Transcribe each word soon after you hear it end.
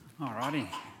Alrighty.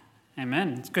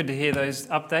 Amen. It's good to hear those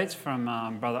updates from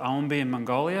Brother Allenby in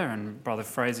Mongolia and Brother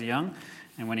Fraser Young.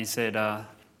 And when he said the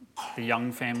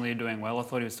Young family are doing well, I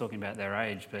thought he was talking about their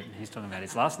age, but he's talking about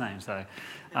his last name. So,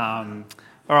 all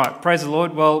right, praise the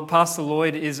Lord. Well, Pastor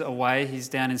Lloyd is away. He's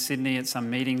down in Sydney at some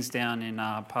meetings down in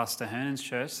Pastor Hernan's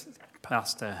church.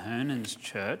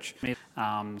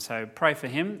 So pray for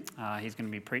him. He's going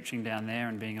to be preaching down there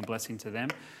and being a blessing to them.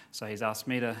 So he's asked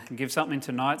me to give something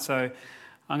tonight. So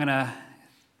I'm going to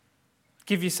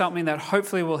give you something that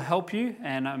hopefully will help you,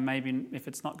 and maybe if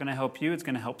it's not going to help you, it's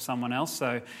going to help someone else.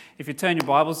 So if you turn your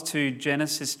Bibles to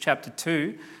Genesis chapter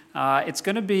 2, it's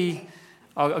going to be,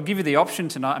 I'll give you the option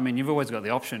tonight. I mean, you've always got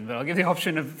the option, but I'll give you the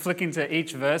option of flicking to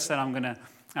each verse that I'm going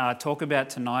to talk about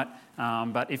tonight.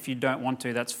 But if you don't want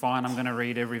to, that's fine. I'm going to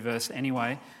read every verse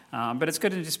anyway. But it's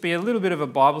going to just be a little bit of a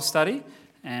Bible study,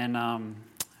 and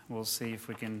we'll see if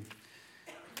we can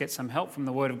get some help from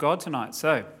the Word of God tonight.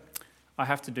 So I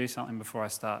have to do something before I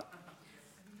start.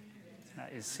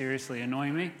 That is seriously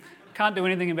annoying me. Can't do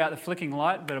anything about the flicking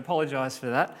light, but apologise for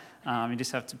that. You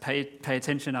just have to pay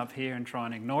attention up here and try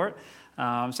and ignore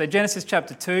it. So Genesis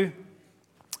chapter 2,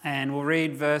 and we'll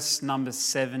read verse number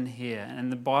 7 here.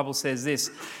 And the Bible says this: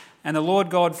 "And the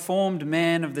Lord God formed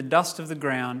man of the dust of the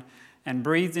ground and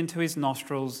breathed into his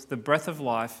nostrils the breath of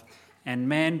life, and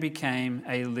man became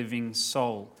a living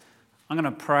soul." I'm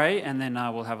going to pray, and then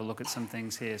we'll have a look at some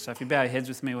things here. So if you bow your heads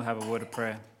with me, we'll have a word of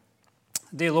prayer.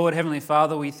 Dear Lord, Heavenly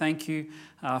Father, we thank you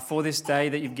for this day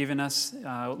that you've given us.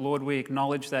 Lord, we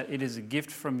acknowledge that it is a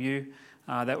gift from you,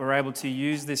 that we're able to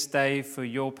use this day for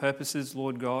your purposes,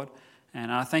 Lord God. And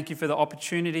I thank you for the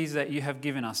opportunities that you have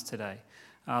given us today.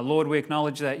 Lord, we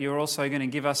acknowledge that you're also going to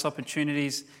give us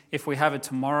opportunities if we have a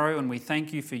tomorrow, and we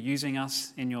thank you for using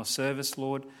us in your service,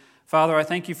 Lord. Father, I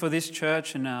thank you for this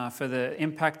church and for the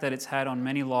impact that it's had on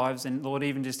many lives. And Lord,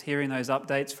 even just hearing those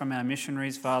updates from our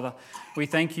missionaries, Father, we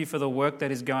thank you for the work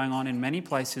that is going on in many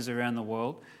places around the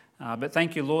world. But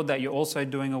thank you, Lord, that you're also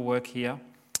doing a work here.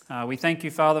 We thank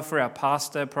you, Father, for our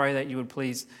pastor. Pray that you would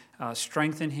please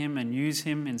strengthen him and use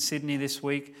him in Sydney this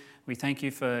week. We thank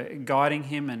you for guiding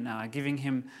him and giving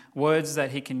him words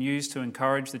that he can use to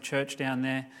encourage the church down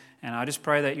there. And I just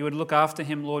pray that you would look after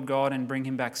him, Lord God, and bring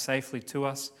him back safely to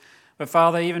us. But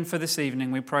Father, even for this evening,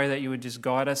 we pray that you would just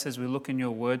guide us as we look in your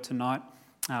word tonight.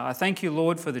 I thank you,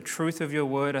 Lord, for the truth of your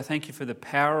word. I thank you for the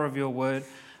power of your word.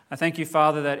 I thank you,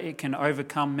 Father, that it can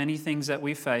overcome many things that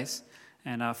we face.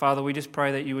 And Father, we just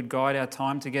pray that you would guide our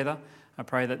time together. I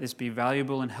pray that this be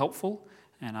valuable and helpful.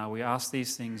 And we ask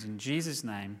these things in Jesus'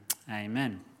 name.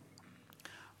 Amen.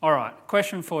 All right,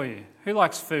 question for you. Who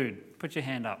likes food? Put your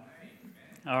hand up.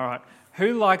 All right.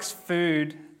 Who likes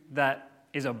food that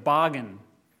is a bargain?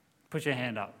 Put your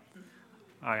hand up.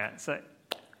 Okay, so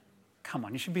come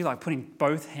on, you should be like putting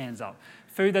both hands up.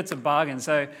 Food that's a bargain.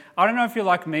 So I don't know if you're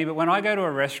like me, but when I go to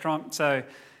a restaurant, so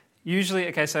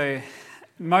usually, so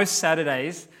most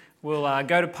Saturdays we'll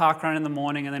go to Parkrun in the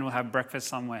morning and then we'll have breakfast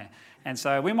somewhere. And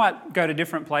so we might go to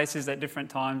different places at different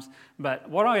times. But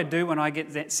what I do when I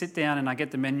sit down and I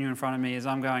get the menu in front of me is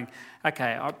I'm going,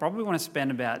 okay, I probably want to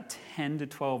spend about $10 to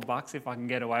 $12 if I can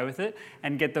get away with it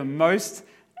and get the most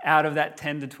out of that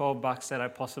 $10 to $12 that I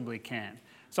possibly can.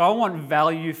 So I want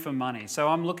value for money. So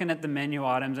I'm looking at the menu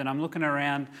items and I'm looking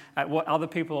around at what other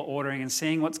people are ordering and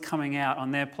seeing what's coming out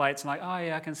on their plates. I'm like, oh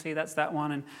yeah, I can see that's that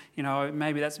one. And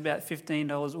maybe that's about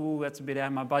 $15. Ooh, that's a bit out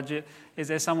of my budget. Is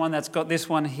there someone that's got this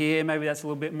one here? Maybe that's a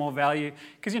little bit more value.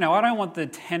 Because I don't want the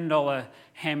 $10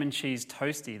 ham and cheese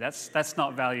toasty. That's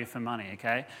not value for money,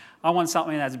 okay? I want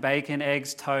something that's bacon,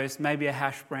 eggs, toast, maybe a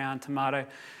hash brown, tomato.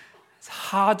 It's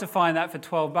hard to find that for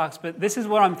 $12, but this is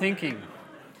what I'm thinking.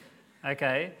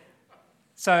 Okay,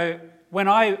 so when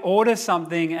I order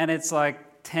something and it's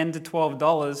like $10 to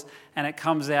 $12 and it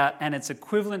comes out and it's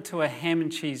equivalent to a ham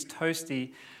and cheese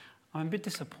toasty, I'm a bit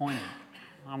disappointed.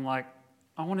 I'm like,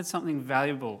 I wanted something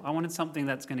valuable. I wanted something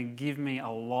that's going to give me a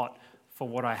lot for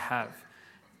what I have.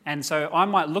 And so I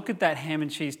might look at that ham and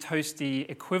cheese toasty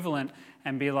equivalent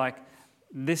and be like,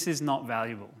 this is not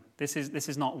valuable. This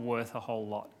is not worth a whole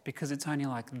lot because it's only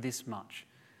like this much.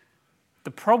 The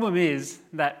problem is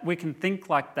that we can think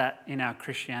like that in our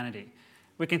Christianity.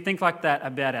 We can think like that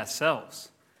about ourselves.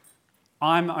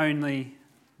 I'm only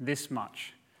this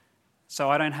much, so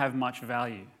I don't have much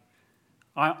value.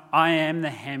 I am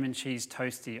the ham and cheese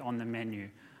toasty on the menu.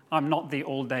 I'm not the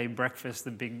all-day breakfast,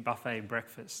 the big buffet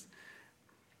breakfast.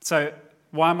 So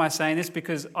why am I saying this?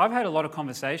 Because I've had a lot of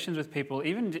conversations with people,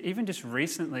 even just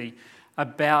recently,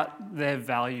 about their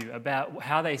value, about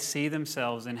how they see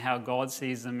themselves and how God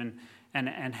sees them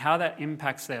and how that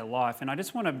impacts their life. And I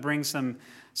just want to bring some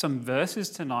verses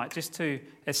tonight just to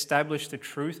establish the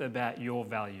truth about your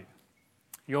value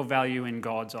in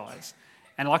God's eyes.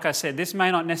 And like I said, this may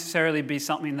not necessarily be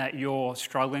something that you're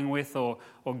struggling with or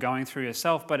going through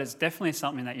yourself, but it's definitely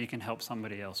something that you can help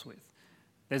somebody else with.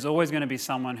 There's always going to be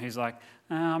someone who's like,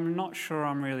 I'm not sure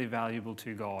I'm really valuable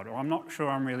to God, or I'm not sure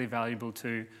I'm really valuable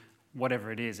to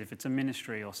whatever it is, if it's a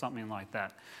ministry or something like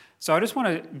that. So I just want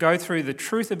to go through the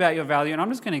truth about your value, and I'm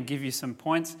just going to give you some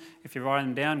points. If you write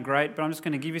them down, great, but I'm just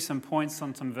going to give you some points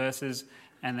on some verses,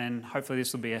 and then hopefully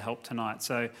this will be a help tonight.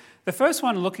 So the first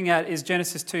one looking at is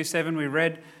Genesis 2:7. We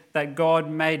read that God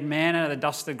made man out of the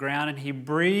dust of the ground, and he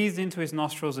breathed into his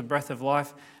nostrils a breath of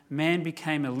life. Man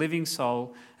became a living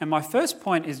soul. And my first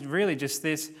point is really just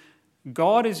this: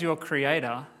 God is your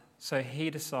creator, so he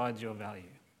decides your value.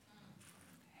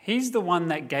 He's the one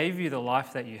that gave you the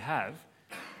life that you have.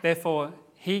 Therefore,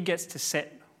 he gets to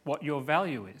set what your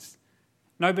value is.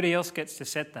 Nobody else gets to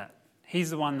set that.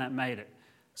 He's the one that made it.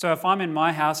 So if I'm in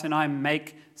my house and I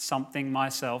make something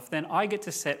myself, then I get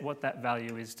to set what that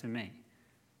value is to me.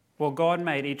 Well, God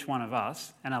made each one of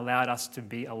us and allowed us to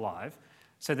be alive,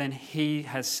 so then he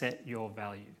has set your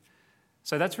value.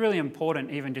 So that's really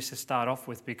important even just to start off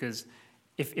with, because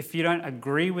if you don't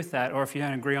agree with that, or if you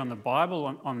don't agree on the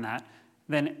Bible on that,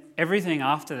 then everything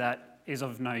after that is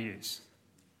of no use.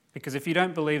 Because if you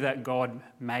don't believe that God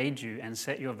made you and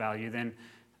set your value, then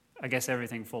I guess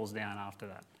everything falls down after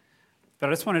that. But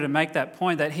I just wanted to make that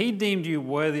point that he deemed you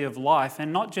worthy of life,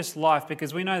 and not just life,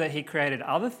 because we know that he created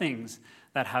other things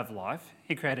that have life.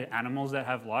 He created animals that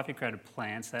have life. He created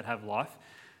plants that have life.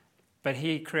 But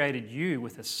he created you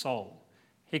with a soul.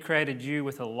 He created you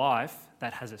with a life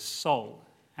that has a soul,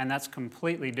 and that's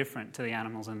completely different to the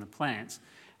animals and the plants,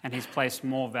 and he's placed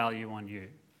more value on you.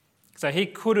 So he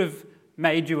could have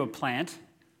made you a plant.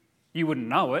 You wouldn't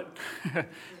know it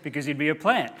because you'd be a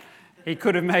plant. He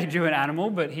could have made you an animal,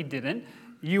 but he didn't.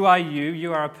 You are you.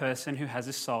 You are a person who has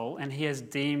a soul, and he has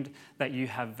deemed that you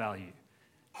have value.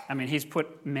 I mean, he's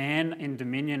put man in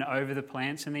dominion over the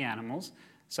plants and the animals,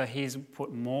 so he's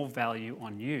put more value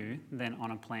on you than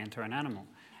on a plant or an animal.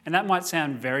 And that might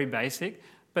sound very basic,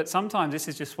 but sometimes this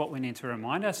is just what we need to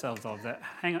remind ourselves of, that,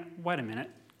 hang on, wait a minute,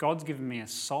 God's given me a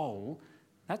soul.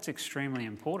 That's extremely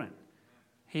important.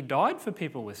 He died for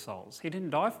people with souls. He didn't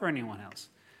die for anyone else.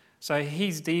 So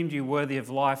he's deemed you worthy of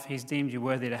life. He's deemed you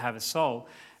worthy to have a soul.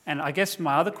 And I guess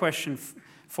my other question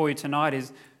for you tonight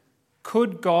is,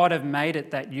 could God have made it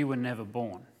that you were never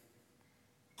born?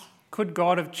 Could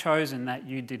God have chosen that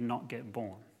you did not get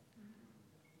born?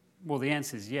 Well, the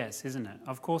answer is yes, isn't it?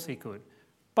 Of course he could.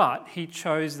 But he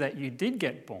chose that you did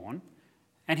get born,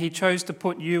 and he chose to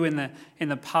put you in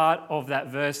the part of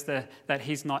that verse that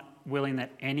he's not willing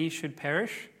that any should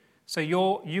perish. So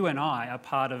you and I are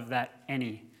part of that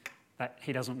any that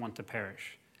he doesn't want to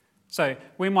perish. So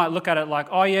we might look at it like,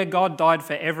 oh yeah, God died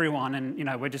for everyone,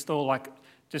 and we're just all like,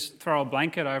 just throw a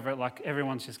blanket over it like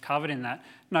everyone's just covered in that.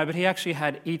 No, but he actually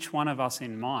had each one of us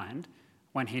in mind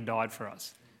when he died for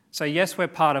us. So yes, we're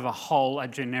part of a whole, a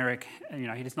generic,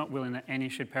 he's not willing that any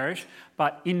should perish,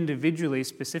 but individually,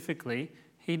 specifically,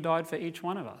 he died for each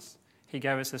one of us. He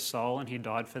gave us a soul and he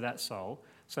died for that soul.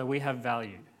 So we have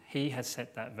value. He has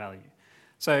set that value.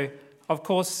 So, of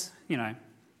course,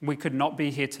 we could not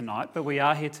be here tonight, but we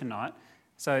are here tonight.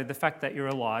 So the fact that you're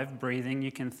alive, breathing,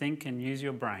 you can think and use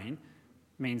your brain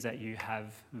means that you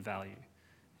have value.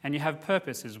 And you have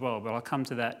purpose as well, but I'll come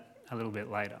to that a little bit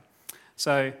later.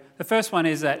 So the first one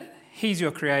is that he's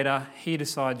your creator, he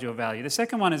decides your value. The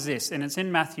second one is this, and it's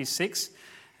in Matthew 6,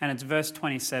 and it's verse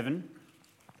 27.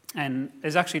 And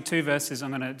there's actually two verses I'm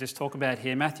going to just talk about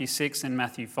here, Matthew 6 and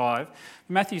Matthew 5.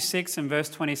 Matthew 6 and verse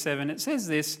 27, it says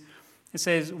this, it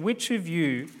says, which of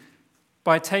you,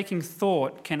 by taking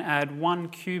thought, can add 1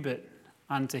 cubit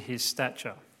unto his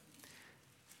stature?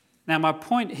 Now, my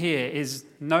point here is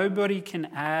nobody can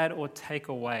add or take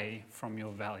away from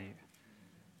your value.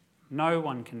 No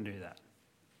one can do that.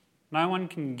 No one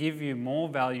can give you more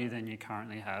value than you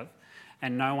currently have,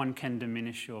 and no one can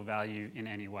diminish your value in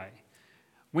any way.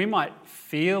 We might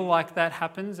feel like that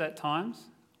happens at times.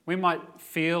 We might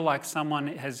feel like someone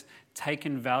has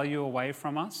taken value away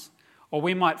from us, or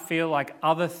we might feel like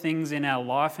other things in our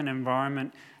life and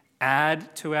environment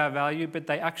add to our value, but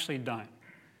they actually don't.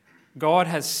 God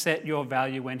has set your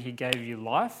value when he gave you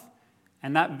life,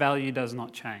 and that value does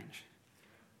not change.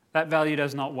 That value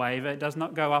does not waver. It does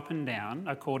not go up and down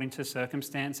according to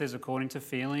circumstances, according to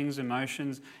feelings,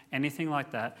 emotions, anything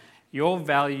like that. Your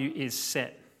value is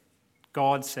set.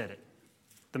 God set it.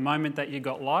 The moment that you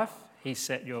got life, he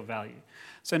set your value.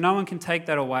 So no one can take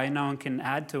that away. No one can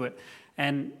add to it.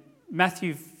 And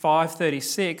Matthew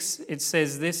 5:36, it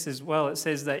says this as well. It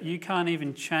says that you can't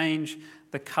even change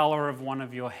the colour of one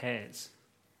of your hairs.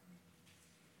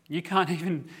 You can't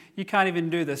even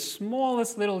do the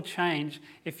smallest little change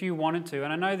if you wanted to.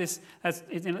 And I know it's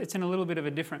in a little bit of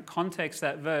a different context,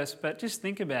 that verse, but just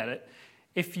think about it.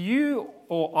 If you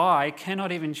or I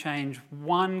cannot even change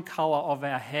one colour of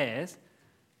our hairs,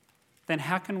 then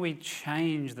how can we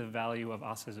change the value of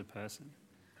us as a person?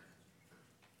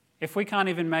 If we can't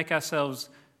even make ourselves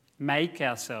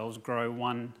grow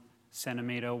 1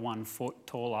 centimetre, 1 foot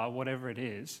taller, whatever it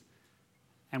is,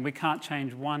 and we can't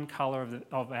change one colour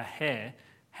of our hair,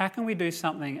 how can we do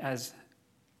something as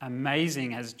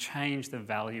amazing as change the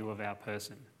value of our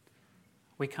person?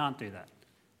 We can't do that.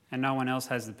 And no one else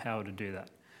has the power to do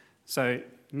that. So,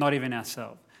 not even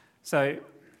ourselves. So,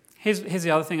 here's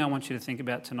the other thing I want you to think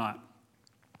about tonight.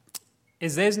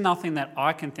 Is there's nothing that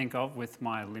I can think of with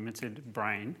my limited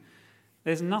brain.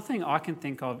 There's nothing I can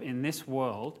think of in this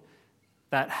world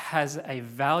that has a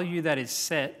value that is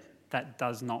set that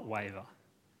does not waver.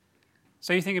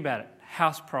 So you think about it,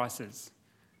 house prices,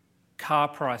 car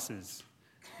prices,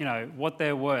 what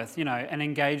they're worth, an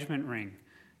engagement ring.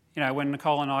 When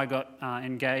Nicole and I got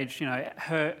engaged,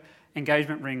 her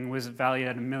engagement ring was valued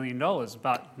at $1 million,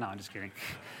 but no, I'm just kidding.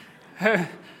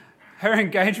 Her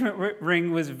engagement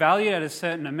ring was valued at a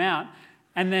certain amount,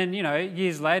 and then,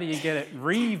 years later you get it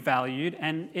revalued,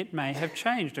 and it may have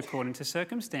changed according to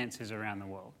circumstances around the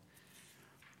world.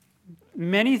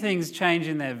 Many things change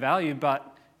in their value,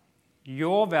 but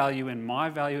your value and my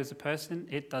value as a person,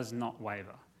 it does not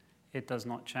waver. It does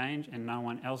not change, and no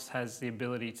one else has the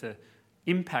ability to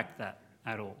impact that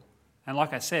at all. And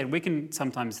like I said, we can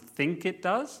sometimes think it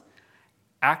does,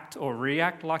 act or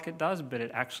react like it does, but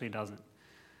it actually doesn't.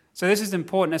 So this is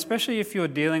important, especially if you're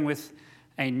dealing with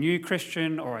a new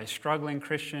Christian or a struggling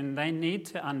Christian. They need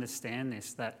to understand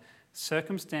this, that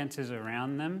circumstances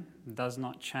around them does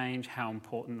not change how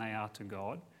important they are to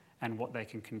God and what they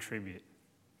can contribute,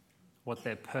 what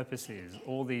their purpose is,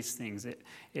 all these things.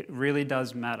 It really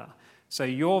does matter. So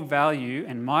your value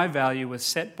and my value was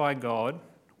set by God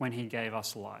when he gave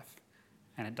us life,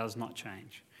 and it does not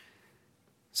change.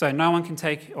 So no one can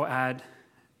take or add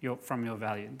from your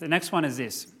value. The next one is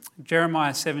this,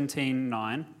 Jeremiah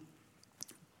 17:9,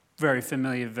 very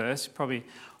familiar verse, you probably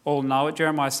all know it,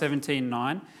 Jeremiah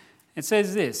 17:9. It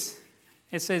says this,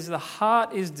 it says, "The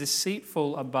heart is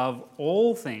deceitful above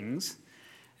all things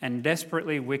and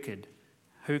desperately wicked.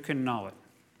 Who can know it?"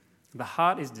 The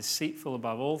heart is deceitful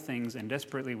above all things and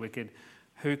desperately wicked.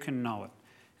 Who can know it?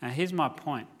 Now here's my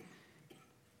point.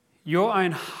 Your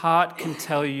own heart can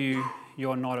tell you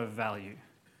you're not of value.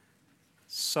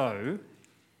 So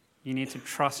you need to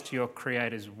trust your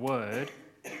Creator's word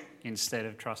instead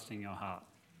of trusting your heart.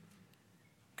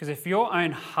 Because if your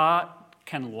own heart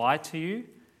can lie to you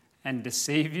and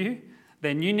deceive you,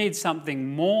 then you need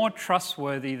something more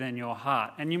trustworthy than your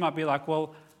heart. And you might be like,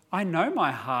 well, I know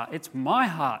my heart. It's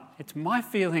my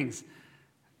feelings.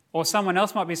 Or someone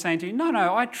else might be saying to you,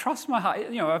 no, I trust my heart.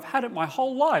 I've had it my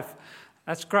whole life.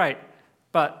 That's great.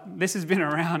 But this has been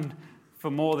around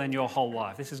for more than your whole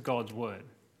life. This is God's word.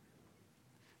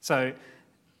 So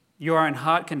your own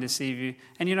heart can deceive you.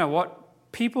 And you know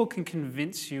what? People can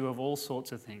convince you of all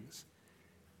sorts of things.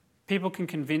 People can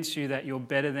convince you that you're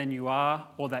better than you are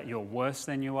or that you're worse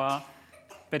than you are.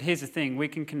 But here's the thing, we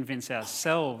can convince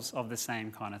ourselves of the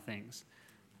same kind of things.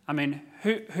 I mean,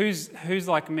 who's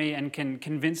like me and can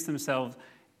convince themselves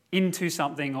into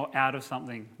something or out of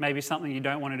something? Maybe something you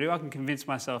don't want to do, I can convince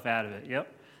myself out of it,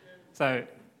 yep. So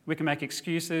we can make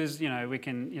excuses, we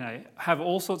can, have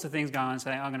all sorts of things going on and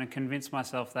say, I'm going to convince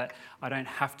myself that I don't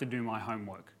have to do my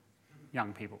homework,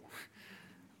 young people.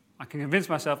 I can convince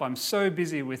myself I'm so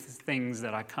busy with things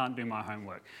that I can't do my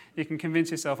homework. You can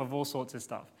convince yourself of all sorts of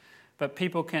stuff. But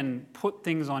people can put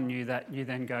things on you that you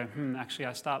then go, actually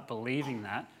I start believing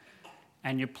that,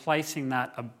 and you're placing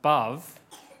that above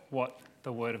what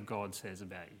the Word of God says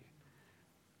about you.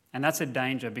 And that's a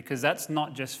danger, because that's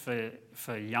not just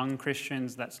for young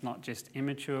Christians, that's not just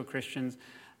immature Christians.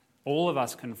 All of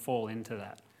us can fall into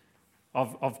that,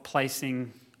 of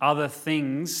placing other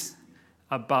things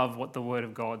above what the Word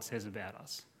of God says about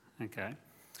us. Okay?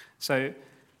 So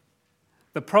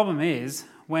the problem is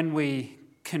when we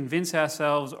convince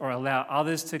ourselves or allow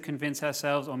others to convince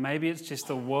ourselves, or maybe it's just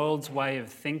the world's way of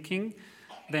thinking,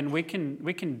 then we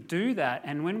can do that.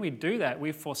 And when we do that,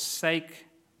 we forsake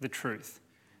the truth.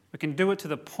 We can do it to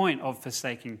the point of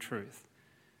forsaking truth,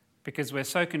 because we're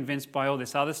so convinced by all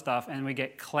this other stuff and we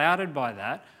get clouded by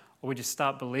that, or we just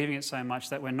start believing it so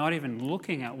much that we're not even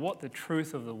looking at what the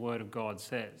truth of the Word of God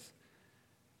says.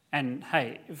 And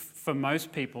hey, for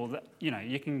most people,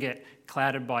 you can get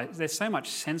clouded by, there's so much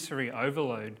sensory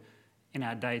overload in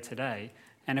our day to day.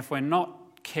 And if we're not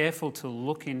careful to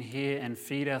look in here and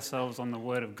feed ourselves on the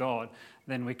Word of God,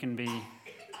 then we can be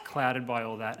clouded by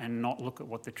all that and not look at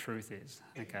what the truth is,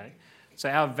 okay? So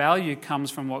our value comes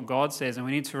from what God says, and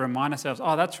we need to remind ourselves,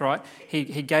 oh, that's right, He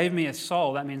gave me a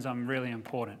soul, that means I'm really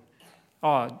important.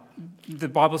 Oh, the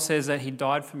Bible says that He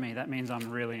died for me, that means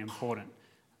I'm really important,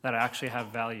 that I actually have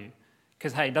value.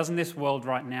 Because, hey, doesn't this world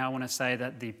right now want to say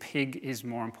that the pig is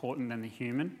more important than the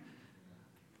human?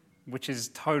 Which is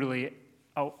totally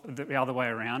the other way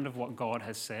around of what God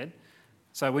has said.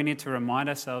 So we need to remind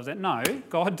ourselves that no,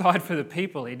 God died for the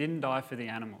people, He didn't die for the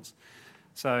animals.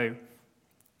 So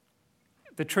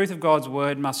the truth of God's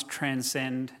word must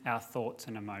transcend our thoughts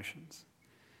and emotions.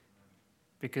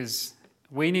 Because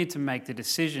we need to make the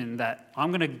decision that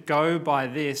I'm going to go by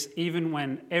this even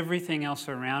when everything else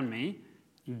around me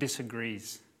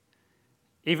disagrees.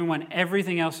 Even when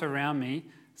everything else around me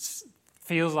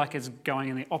feels like it's going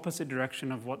in the opposite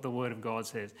direction of what the Word of God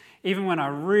says. Even when I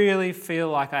really feel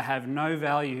like I have no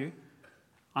value,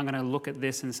 I'm going to look at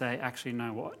this and say, actually,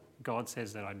 no, what God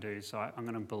says that I do, so I'm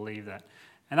going to believe that.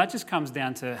 And that just comes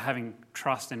down to having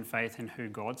trust and faith in who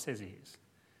God says He is.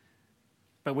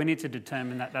 But we need to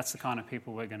determine that that's the kind of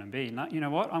people we're going to be. You know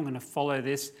what? I'm going to follow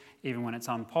this even when it's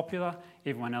unpopular,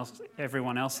 everyone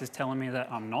else is telling me that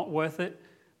I'm not worth it.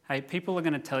 Hey, people are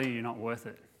going to tell you you're not worth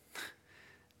it.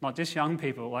 Not just young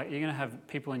people. Like, you're going to have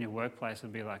people in your workplace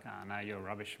who'll be like, oh, no, you're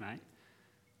rubbish, mate.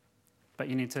 But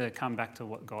you need to come back to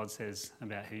what God says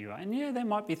about who you are. And yeah, there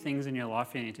might be things in your life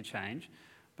you need to change,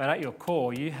 but at your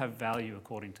core, you have value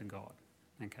according to God,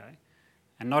 okay?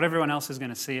 And not everyone else is going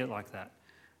to see it like that.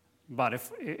 But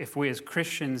if we as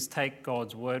Christians take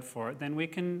God's word for it, then we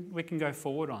can go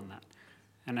forward on that.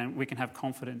 And then we can have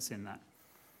confidence in that.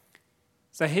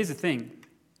 So here's the thing.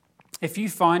 If you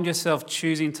find yourself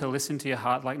choosing to listen to your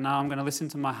heart, like, no, I'm going to listen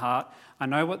to my heart. I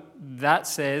know what that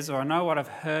says, or I know what I've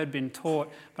heard, been taught,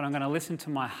 but I'm going to listen to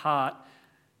my heart.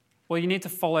 Well, you need to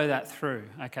follow that through,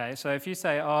 okay? So if you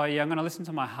say, oh, yeah, I'm going to listen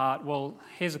to my heart, well,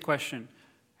 here's a question.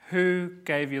 Who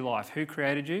gave you life? Who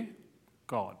created you?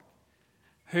 God.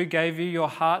 Who gave you your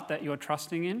heart that you're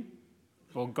trusting in?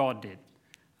 Well, God did.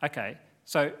 Okay,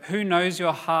 so who knows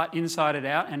your heart inside and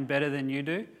out and better than you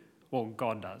do? Well,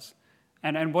 God does.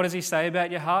 And what does He say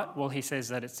about your heart? Well, He says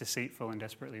that it's deceitful and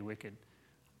desperately wicked.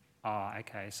 Oh,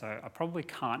 okay, so I probably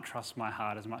can't trust my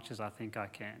heart as much as I think I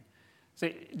can. So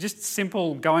just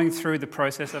simple going through the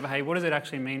process of, hey, what does it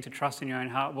actually mean to trust in your own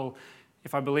heart? Well,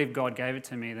 if I believe God gave it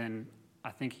to me, then I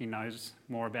think He knows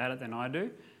more about it than I do.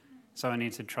 So I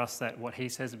need to trust that what He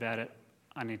says about it,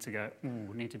 I need to go,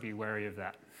 need to be wary of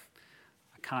that.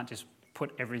 I can't just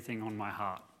put everything on my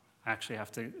heart. I actually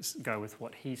have to go with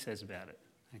what He says about it,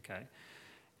 okay?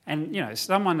 And,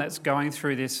 someone that's going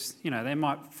through this, they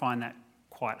might find that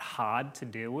quite hard to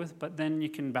deal with, but then you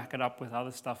can back it up with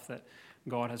other stuff that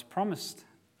God has promised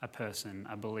a person,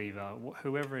 a believer,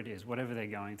 whoever it is, whatever they're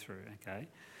going through, okay?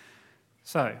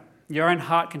 So your own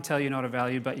heart can tell you not a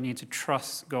value, but you need to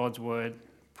trust God's word,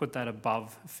 put that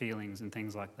above feelings and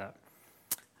things like that.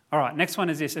 All right, next one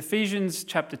is this, Ephesians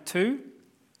chapter 2,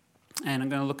 and I'm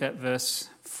going to look at verse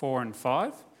 4 and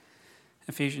 5.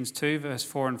 Ephesians 2, verse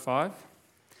 4 and 5.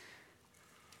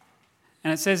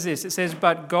 And it says this, it says,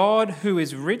 "But God, who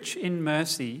is rich in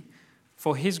mercy,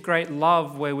 for His great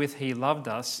love wherewith He loved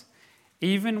us,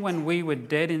 even when we were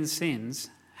dead in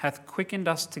sins, hath quickened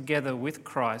us together with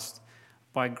Christ.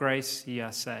 By grace ye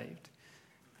are saved."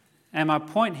 And my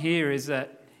point here is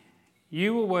that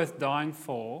you were worth dying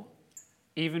for,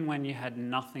 even when you had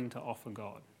nothing to offer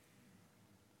God.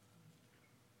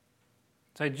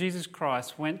 So Jesus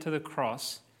Christ went to the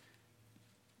cross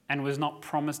and was not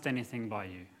promised anything by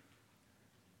you.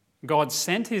 God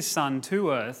sent His Son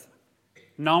to earth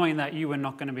knowing that you were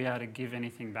not going to be able to give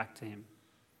anything back to Him.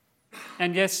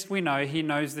 And yes, we know He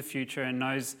knows the future and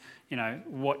knows,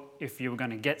 what if you were going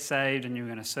to get saved and you were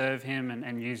going to serve Him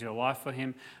and use your life for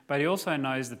Him. But He also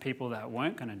knows the people that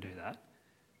weren't going to do that.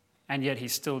 And yet He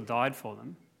still died for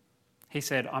them. He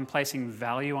said, I'm placing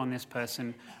value on this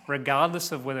person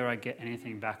regardless of whether I get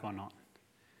anything back or not.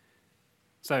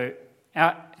 So,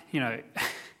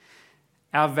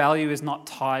 our value is not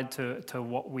tied to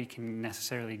what we can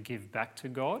necessarily give back to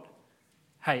God.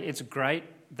 Hey, it's great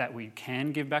that we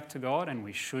can give back to God and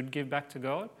we should give back to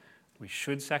God. We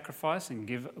should sacrifice and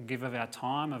give of our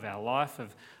time, of our life,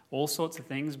 of all sorts of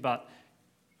things, but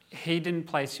He didn't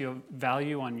place your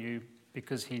value on you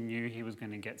because He knew He was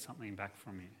going to get something back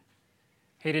from you.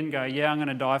 He didn't go, yeah, I'm going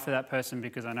to die for that person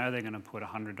because I know they're going to put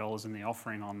 $100 in the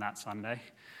offering on that Sunday.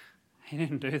 He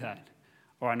didn't do that.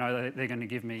 or I know that they're going to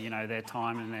give me, their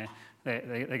time and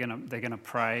they're going to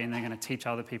pray and they're going to teach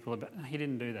other people about. He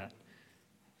didn't do that.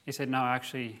 He said, no,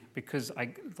 actually, because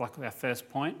like our first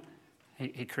point,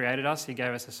 he created us, he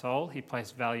gave us a soul, he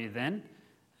placed value then,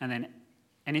 and then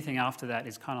anything after that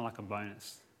is kind of like a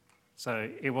bonus. So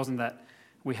it wasn't that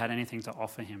we had anything to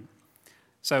offer him.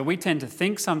 So we tend to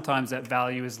think sometimes that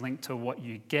value is linked to what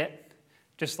you get.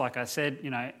 Just like I said,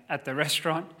 at the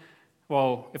restaurant,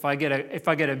 well, if I get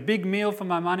a big meal for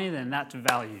my money, then that's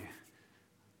value.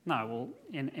 No, well,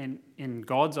 in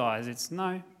God's eyes, it's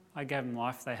no, I gave them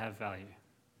life, they have value.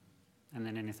 And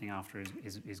then anything after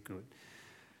is good.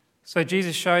 So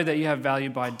Jesus showed that you have value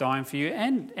by dying for you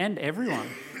and everyone.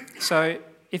 So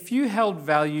if you held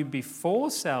value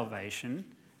before salvation,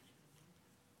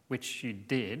 which you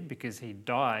did because he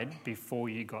died before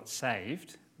you got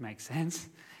saved, makes sense,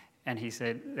 and he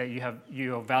said that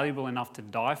you are valuable enough to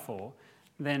die for,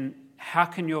 then how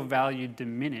can your value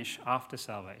diminish after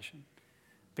salvation?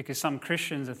 Because some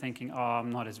Christians are thinking,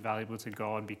 I'm not as valuable to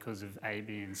God because of A,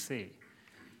 B, and C.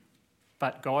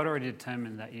 But God already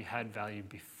determined that you had value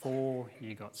before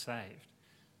you got saved.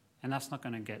 And that's not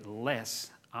going to get less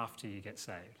after you get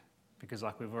saved. Because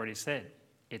like we've already said,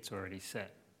 it's already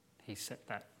set. He set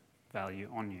that value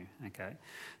on you, okay?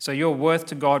 So your worth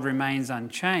to God remains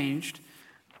unchanged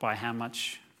by how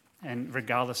much, and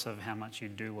regardless of how much you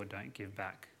do or don't give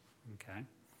back, okay?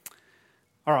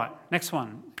 All right, next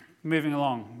one. Moving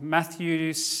along.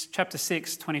 Matthew chapter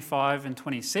 6, 25 and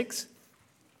 26.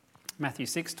 Matthew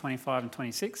 6, 25 and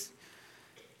 26.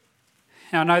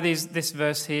 Now, I know this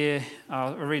verse here,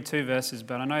 I'll read two verses,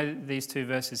 but I know these two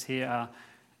verses here are,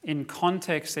 in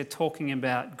context, they're talking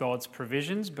about God's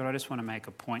provisions, but I just want to make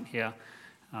a point here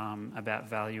about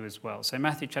value as well. So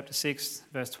Matthew chapter 6,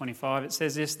 verse 25, it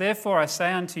says this, "Therefore I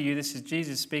say unto you," this is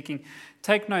Jesus speaking,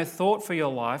 "take no thought for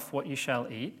your life, what you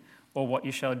shall eat, or what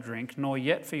you shall drink, nor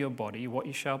yet for your body, what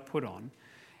you shall put on.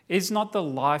 Is not the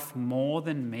life more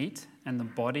than meat, and the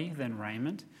body than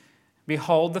raiment?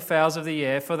 Behold the fowls of the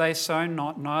air, for they sow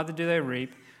not, neither do they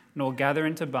reap, nor gather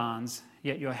into barns,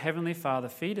 yet your heavenly Father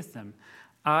feedeth them.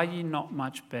 Are ye not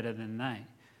much better than they?"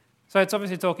 So it's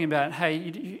obviously talking about, hey,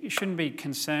 you shouldn't be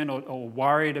concerned or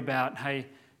worried about, hey,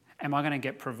 am I going to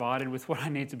get provided with what I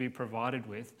need to be provided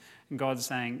with? And God's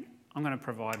saying, I'm going to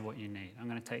provide what you need. I'm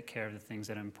going to take care of the things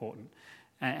that are important.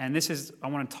 And this is, I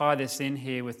want to tie this in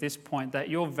here with this point, that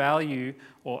your value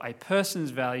or a person's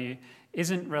value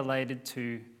isn't related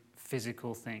to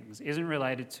physical things, isn't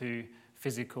related to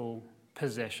physical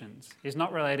possessions, is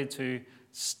not related to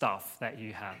stuff that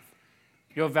you have.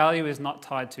 Your value is not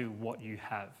tied to what you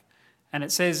have. And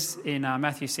it says in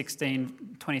Matthew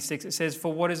 16, 26, it says,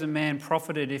 "For what is a man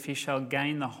profited if he shall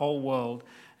gain the whole world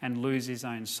and lose his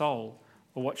own soul?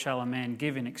 Or what shall a man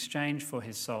give in exchange for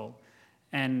his soul?"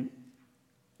 And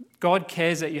God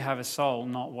cares that you have a soul,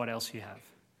 not what else you have.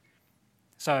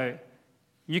 So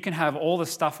you can have all the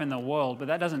stuff in the world, but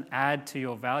that doesn't add to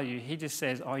your value. He just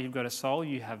says, you've got a soul,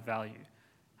 you have value.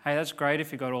 Hey, that's great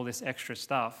if you've got all this extra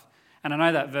stuff. And I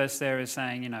know that verse there is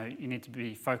saying, you need to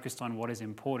be focused on what is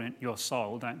important, your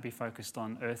soul. Don't be focused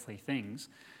on earthly things.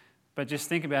 But just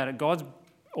think about it. God's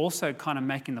also kind of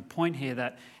making the point here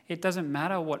that it doesn't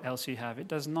matter what else you have. It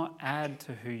does not add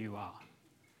to who you are.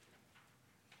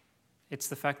 It's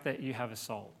the fact that you have a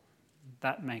soul.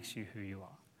 That makes you who you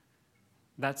are.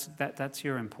 That's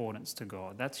your importance to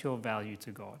God. That's your value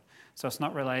to God. So it's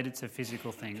not related to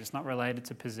physical things. It's not related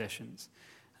to possessions.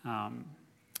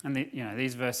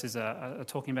 These verses are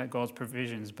talking about God's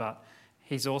provisions, but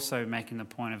he's also making the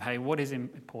point of, hey, what is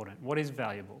important? What is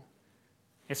valuable?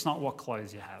 It's not what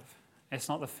clothes you have. It's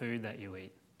not the food that you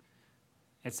eat.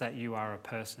 It's that you are a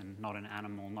person, not an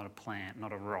animal, not a plant,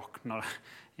 not a rock,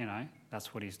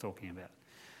 that's what he's talking about.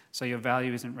 So your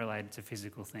value isn't related to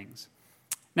physical things.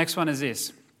 Next one is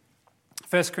this.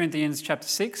 1 Corinthians chapter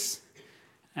 6,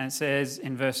 and it says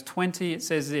in verse 20, it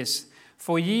says this,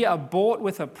 "For ye are bought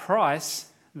with a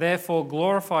price, therefore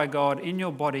glorify God in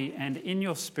your body and in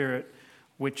your spirit,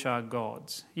 which are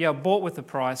God's." Ye are bought with a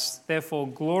price, therefore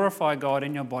glorify God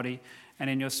in your body and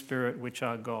in your spirit, which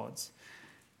are God's.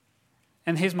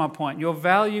 And here's my point. Your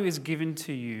value is given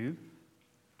to you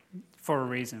for a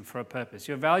reason, for a purpose.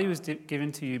 Your value is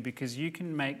given to you because you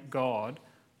can make God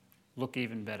look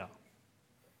even better.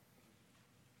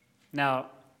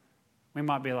 Now, we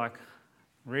might be like,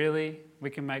 really? We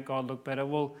can make God look better?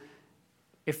 Well,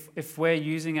 if we're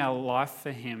using our life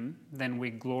for him, then we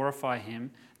glorify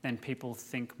him, then people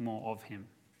think more of him.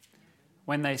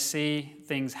 When they see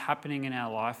things happening in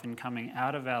our life and coming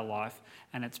out of our life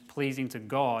and it's pleasing to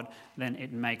God, then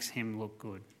it makes him look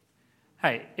good.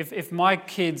 Hey, if my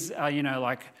kids are,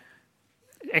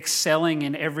 excelling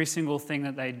in every single thing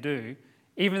that they do,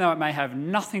 even though it may have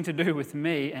nothing to do with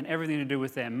me and everything to do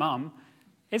with their mum,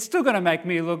 it's still going to make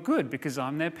me look good because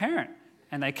I'm their parent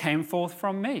and they came forth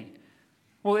from me.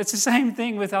 Well, it's the same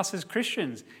thing with us as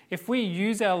Christians. If we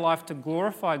use our life to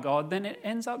glorify God, then it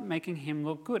ends up making him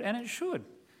look good, and it should.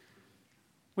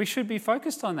 We should be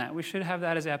focused on that. We should have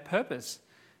that as our purpose.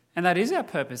 And that is our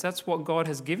purpose. That's what God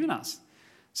has given us.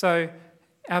 So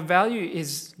our value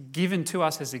is given to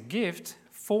us as a gift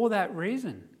for that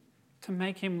reason, to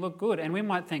make him look good. And we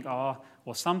might think, or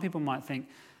some people might think,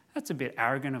 that's a bit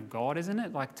arrogant of God, isn't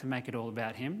it? Like to make it all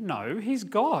about him. No, he's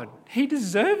God. He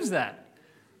deserves that.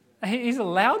 He's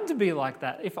allowed to be like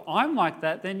that. If I'm like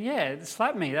that, then yeah,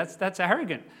 slap me. That's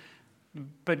arrogant.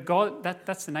 But God,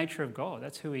 that's the nature of God.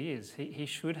 That's who he is. He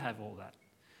should have all that.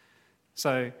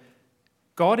 So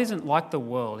God isn't like the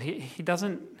world. He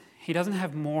doesn't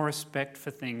have more respect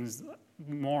for things,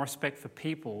 more respect for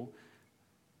people,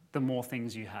 the more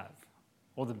things you have,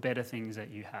 or the better things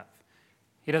that you have.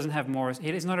 He doesn't have more. He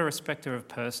is not a respecter of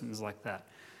persons like that.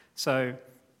 So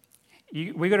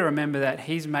we got to remember that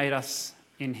he's made us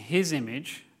in his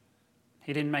image.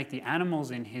 He didn't make the animals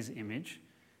in his image.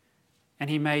 And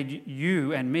he made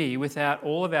you and me without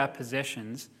all of our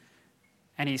possessions,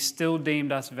 and he still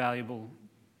deemed us valuable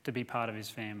to be part of his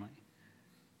family.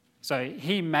 So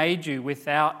he made you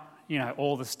without,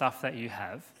 all the stuff that you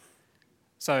have.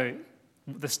 So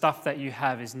the stuff that you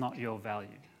have is not your value,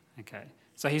 okay?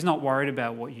 So he's not worried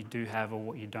about what you do have or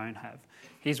what you don't have.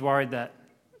 He's worried that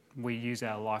we use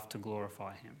our life to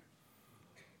glorify him.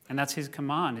 And that's his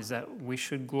command, is that we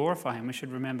should glorify him. We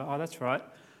should remember, that's right,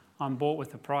 I'm bought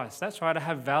with a price. That's right, I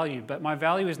have value. But my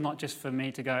value is not just for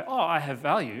me to go, I have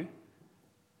value.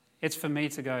 It's for me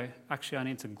to go, actually, I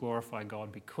need to glorify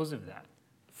God because of that,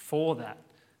 for that,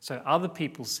 so other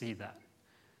people see that.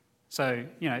 So,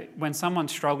 when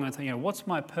someone's struggling with, what's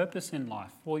my purpose in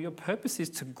life? Well, your purpose is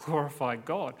to glorify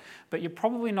God. But you're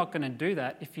probably not going to do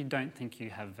that if you don't think you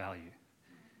have value.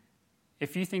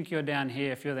 If you think you're down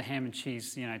here, if you're the ham and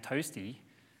cheese, toasty,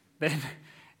 then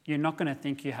you're not going to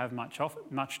think you have much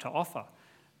to offer.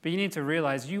 But you need to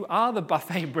realize you are the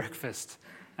buffet breakfast,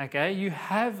 okay? You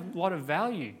have a lot of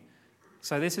value.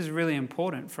 So this is really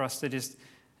important for us to just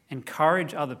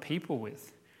encourage other people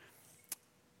with.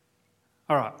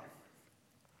 All right.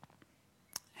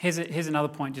 Here's another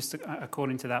point, just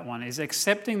according to that one, is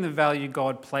accepting the value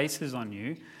God places on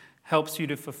you helps you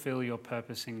to fulfill your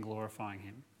purpose in glorifying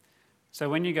him. So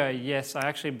when you go, yes, I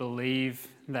actually believe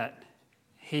that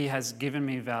he has given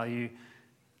me value,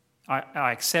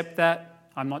 I accept that.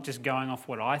 I'm not just going off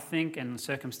what I think and the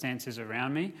circumstances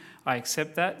around me. I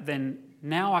accept that. Then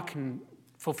now I can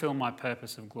fulfill my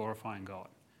purpose of glorifying God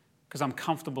because I'm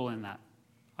comfortable in that.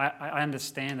 I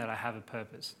understand that I have a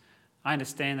purpose. I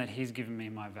understand that he's given me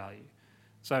my value.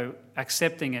 So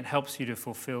accepting it helps you to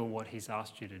fulfill what he's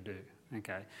asked you to do.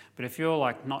 Okay, but if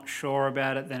you're not sure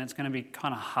about it, then it's going to be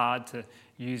kind of hard to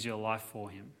use your life for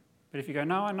him. But if you go,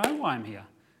 no, I know why I'm here.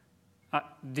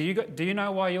 Do you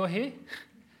know why you're here?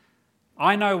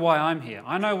 I know why I'm here.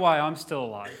 I know why I'm still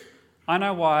alive. I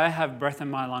know why I have breath in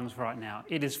my lungs right now.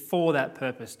 It is for that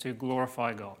purpose, to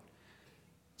glorify God.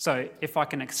 So if I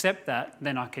can accept that,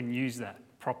 then I can use that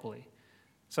properly.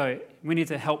 So we need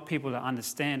to help people to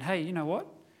understand, hey, you know what?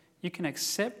 You can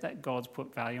accept that God's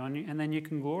put value on you, and then you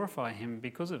can glorify him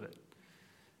because of it.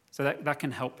 So that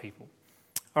can help people.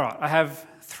 All right, I have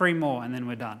 3 more and then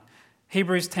we're done.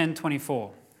 Hebrews 10:24.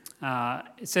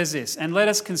 It says this, and let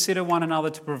us consider one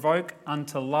another to provoke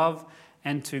unto love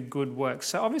and to good works.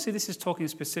 So obviously this is talking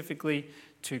specifically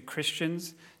to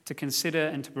Christians, to consider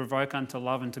and to provoke unto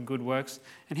love and to good works.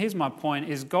 And here's my point,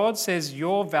 is God says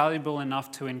you're valuable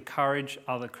enough to encourage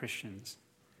other Christians.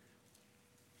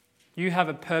 You have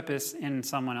a purpose in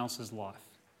someone else's life.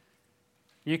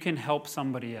 You can help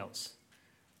somebody else.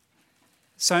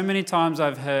 So many times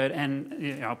I've heard,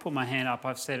 and I'll put my hand up,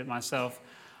 I've said it myself,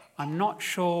 I'm not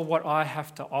sure what I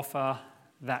have to offer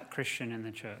that Christian in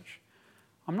the church.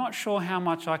 I'm not sure how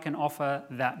much I can offer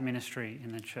that ministry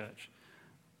in the church.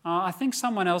 I think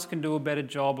someone else can do a better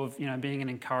job of being an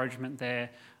encouragement there.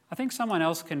 I think someone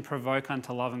else can provoke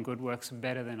unto love and good works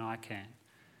better than I can.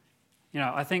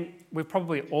 I think we've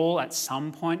probably all at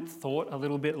some point thought a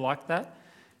little bit like that.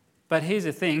 But here's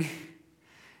the thing,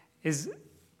 is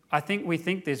I think we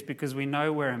think this because we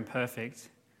know we're imperfect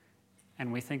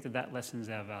and we think that lessens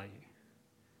our value.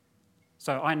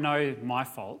 So I know my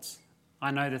faults.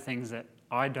 I know the things that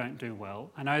I don't do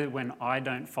well. I know that when I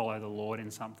don't follow the Lord in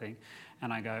something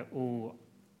and I go,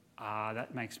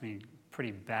 that makes me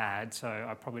pretty bad, so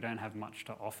I probably don't have much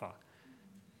to offer.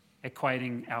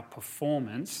 Equating our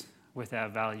performance with our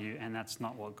value, and that's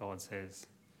not what God says.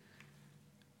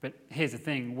 But here's the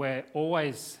thing, we're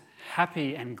always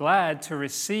happy and glad to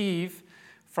receive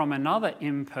from another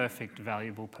imperfect,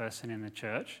 valuable person in the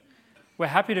church. We're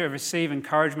happy to receive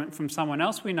encouragement from someone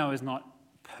else we know is not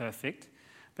perfect,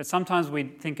 but sometimes we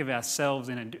think of ourselves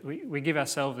we give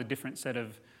ourselves a different set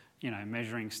of,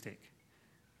 measuring stick.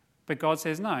 But God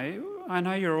says, no, I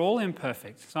know you're all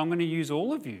imperfect, so I'm going to use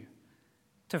all of you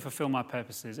to fulfill my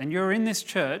purposes. And you're in this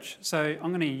church, so I'm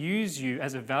going to use you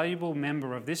as a valuable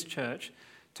member of this church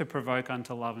to provoke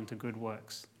unto love and to good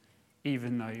works,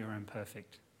 even though you're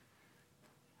imperfect.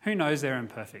 Who knows they're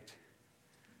imperfect?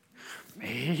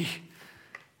 Me.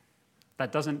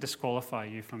 That doesn't disqualify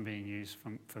you from being used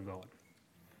for God.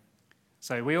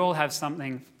 So we all have some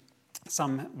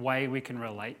way we can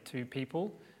relate to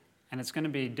people, and it's going to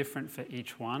be different for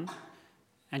each one.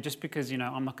 And just because,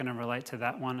 I'm not going to relate to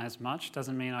that one as much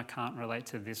doesn't mean I can't relate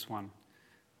to this one.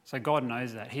 So God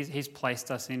knows that. He's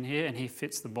placed us in here and he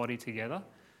fits the body together.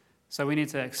 So we need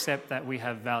to accept that we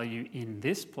have value in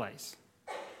this place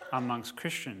amongst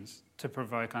Christians to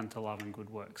provoke unto love and good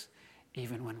works,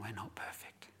 even when we're not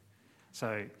perfect.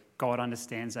 So God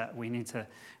understands that. We need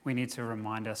to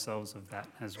remind ourselves of that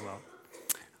as well.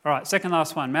 All right, second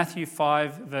last one, Matthew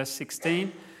 5, verse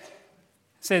 16.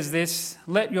 Says this,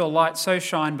 let your light so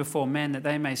shine before men that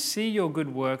they may see your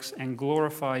good works and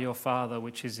glorify your Father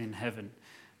which is in heaven.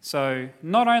 So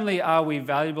not only are we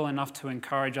valuable enough to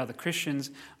encourage other Christians,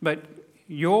 but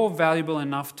you're valuable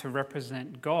enough to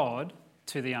represent God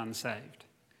to the unsaved.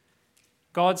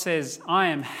 God says, I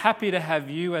am happy to have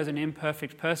you as an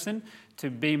imperfect person to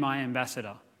be my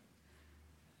ambassador.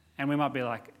 And we might be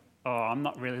like, oh, I'm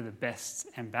not really the best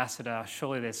ambassador.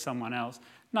 Surely there's someone else.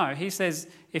 No, he says,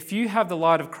 if you have the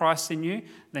light of Christ in you,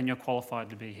 then you're qualified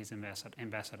to be his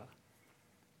ambassador.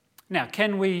 Now,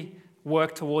 can we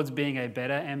work towards being a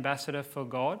better ambassador for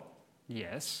God?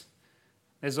 Yes.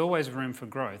 There's always room for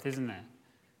growth, isn't there?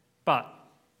 But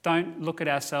don't look at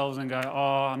ourselves and go,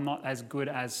 oh, I'm not as good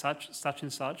as such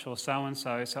and such or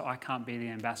so I can't be the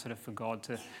ambassador for God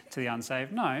to the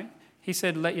unsaved. No, he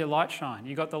said, let your light shine.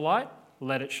 You got the light?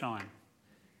 Let it shine.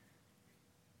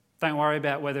 Don't worry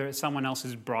about whether someone else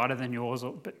is brighter than yours,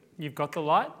 but you've got the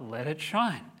light, let it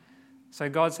shine. So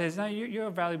God says, no, you're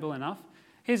valuable enough.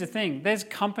 Here's the thing, there's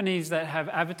companies that have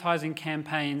advertising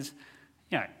campaigns,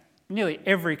 nearly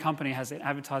every company has an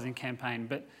advertising campaign,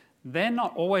 but they're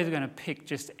not always going to pick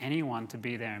just anyone to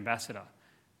be their ambassador.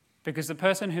 Because the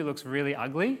person who looks really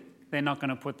ugly, they're not going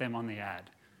to put them on the ad.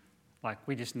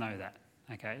 We just know that,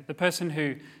 okay? The person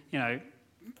who,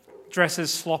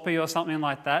 dresses sloppy or something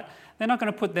like that, they're not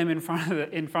going to put them in front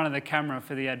of the camera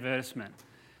for the advertisement.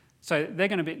 So they're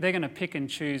going to pick and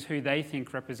choose who they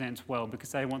think represents well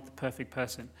because they want the perfect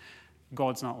person.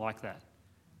 God's not like that.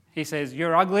 He says,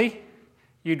 you're ugly,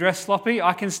 you dress sloppy,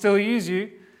 I can still use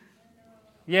you.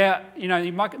 Yeah,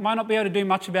 you might not be able to do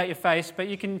much about your face, but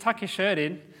you can tuck your shirt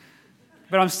in,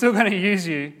 but I'm still going to use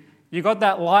you. You got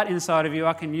that light inside of you,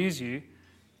 I can use you.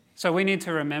 So we need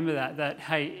to remember that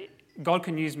hey, God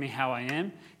can use me how I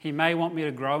am. He may want me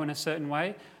to grow in a certain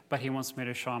way, but he wants me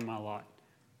to shine my light.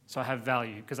 So I have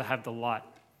value because I have the light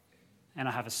and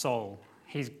I have a soul.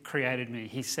 He's created me.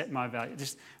 He set my value.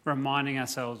 Just reminding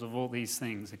ourselves of all these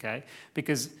things, okay?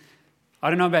 Because I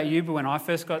don't know about you, but when I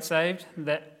first got saved,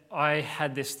 that I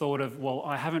had this thought of, well,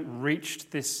 I haven't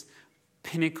reached this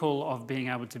pinnacle of being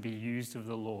able to be used of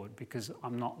the Lord because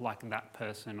I'm not like that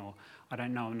person, or I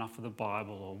don't know enough of the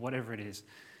Bible, or whatever it is.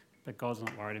 But God's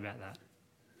not worried about that.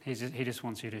 He just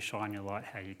wants you to shine your light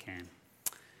how you can.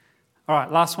 All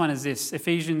right, last one is this.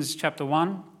 Ephesians chapter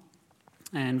 1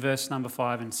 and verse number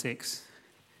 5 and 6.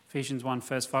 Ephesians 1,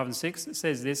 verse 5 and 6. It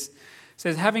says this. It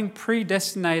says, having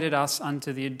predestinated us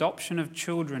unto the adoption of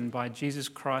children by Jesus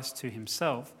Christ to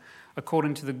himself,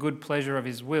 according to the good pleasure of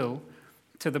his will,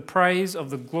 to the praise of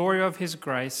the glory of his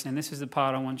grace, and this is the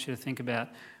part I want you to think about,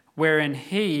 wherein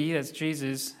he, that's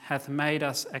Jesus, hath made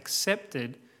us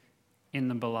accepted in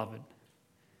the beloved.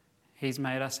 He's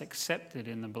made us accepted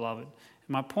in the beloved. And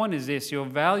my point is this, your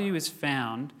value is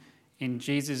found in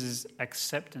Jesus'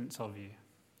 acceptance of you.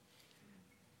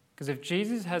 Because if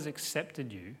Jesus has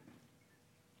accepted you,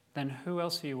 then who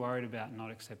else are you worried about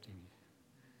not accepting you?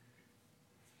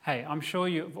 Hey, I'm sure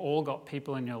you've all got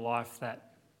people in your life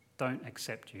that don't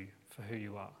accept you for who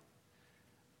you are.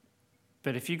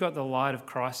 But if you've got the light of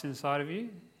Christ inside of you,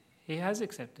 he has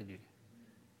accepted you.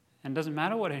 And it doesn't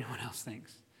matter what anyone else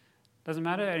thinks. It doesn't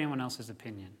matter anyone else's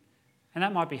opinion. And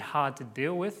that might be hard to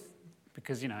deal with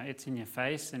because, it's in your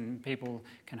face and people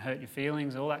can hurt your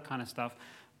feelings, all that kind of stuff.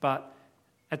 But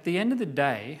at the end of the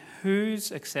day,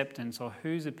 whose acceptance or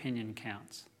whose opinion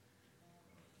counts?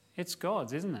 It's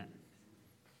God's, isn't it?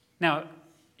 Now,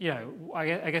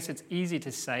 I guess it's easy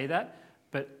to say that,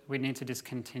 but we need to just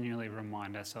continually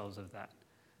remind ourselves of that.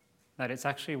 That it's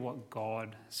actually what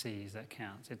God sees that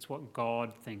counts. It's what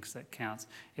God thinks that counts.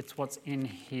 It's what's in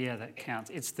here that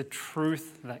counts. It's the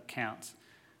truth that counts.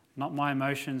 Not my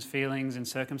emotions, feelings, and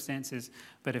circumstances.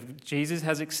 But if Jesus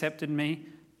has accepted me,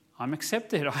 I'm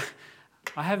accepted.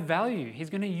 I have value.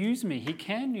 He's going to use me. He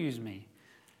can use me.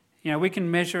 We can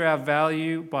measure our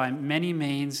value by many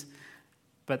means,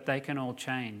 but they can all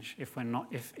change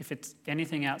if it's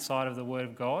anything outside of the Word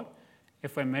of God.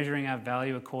 If we're measuring our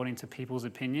value according to people's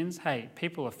opinions, hey,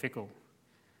 people are fickle.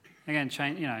 Again,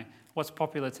 what's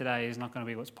popular today is not going to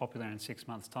be what's popular in 6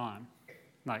 months' time.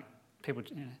 Like, people,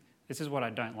 this is what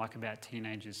I don't like about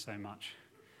teenagers so much,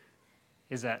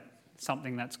 is that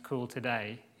something that's cool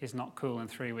today is not cool in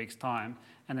 3 weeks' time,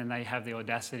 and then they have the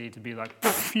audacity to be like,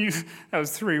 that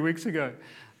was 3 weeks ago.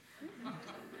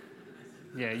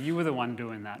 Yeah, you were the one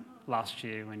doing that last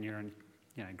year when you were in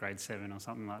grade 7 or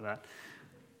something like that.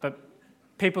 But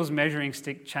people's measuring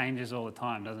stick changes all the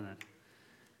time, doesn't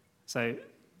it?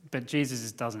 But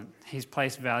Jesus doesn't. He's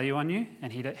placed value on you,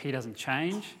 and he doesn't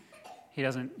change.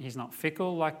 He's not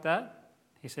fickle like that.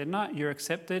 He said, no, you're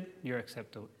accepted. You're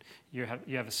accepted. You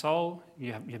have a soul.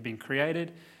 You've been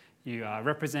created. You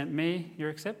represent me. You're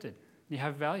accepted. You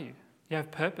have value. You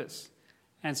have purpose.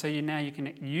 And so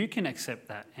you can accept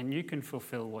that, and you can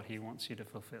fulfill what he wants you to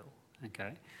fulfill.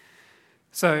 Okay.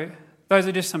 So those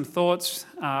are just some thoughts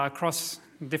across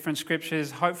different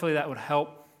scriptures. Hopefully that would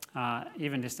help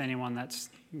even just anyone that's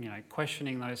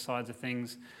questioning those sides of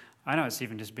things. I know it's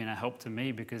even just been a help to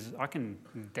me because I can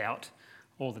doubt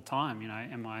all the time.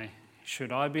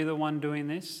 Should I be the one doing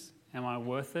this? Am I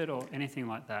worth it, or anything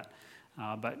like that?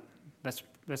 But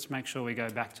let's make sure we go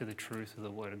back to the truth of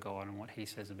the Word of God and what He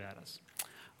says about us.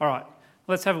 All right,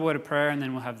 let's have a word of prayer, and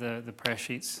then we'll have the prayer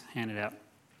sheets handed out.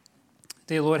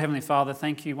 Dear Lord, Heavenly Father,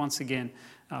 thank you once again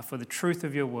for the truth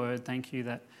of your word. Thank you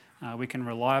that we can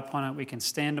rely upon it, we can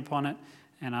stand upon it.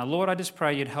 And Lord, I just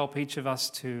pray you'd help each of us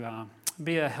to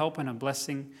be a help and a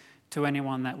blessing to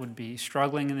anyone that would be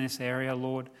struggling in this area,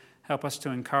 Lord. Help us to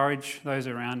encourage those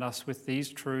around us with these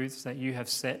truths that you have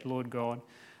set, Lord God.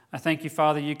 I thank you,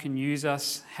 Father, you can use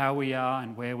us how we are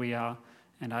and where we are.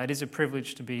 And it is a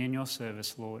privilege to be in your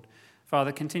service, Lord.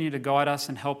 Father, continue to guide us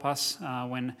and help us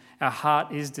when our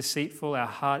heart is deceitful, our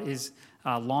heart is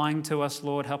lying to us,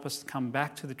 Lord. Help us to come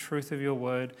back to the truth of your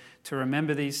word, to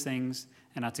remember these things,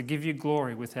 and to give you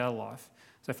glory with our life.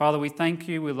 So, Father, we thank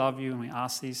you, we love you, and we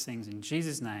ask these things in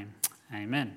Jesus' name. Amen.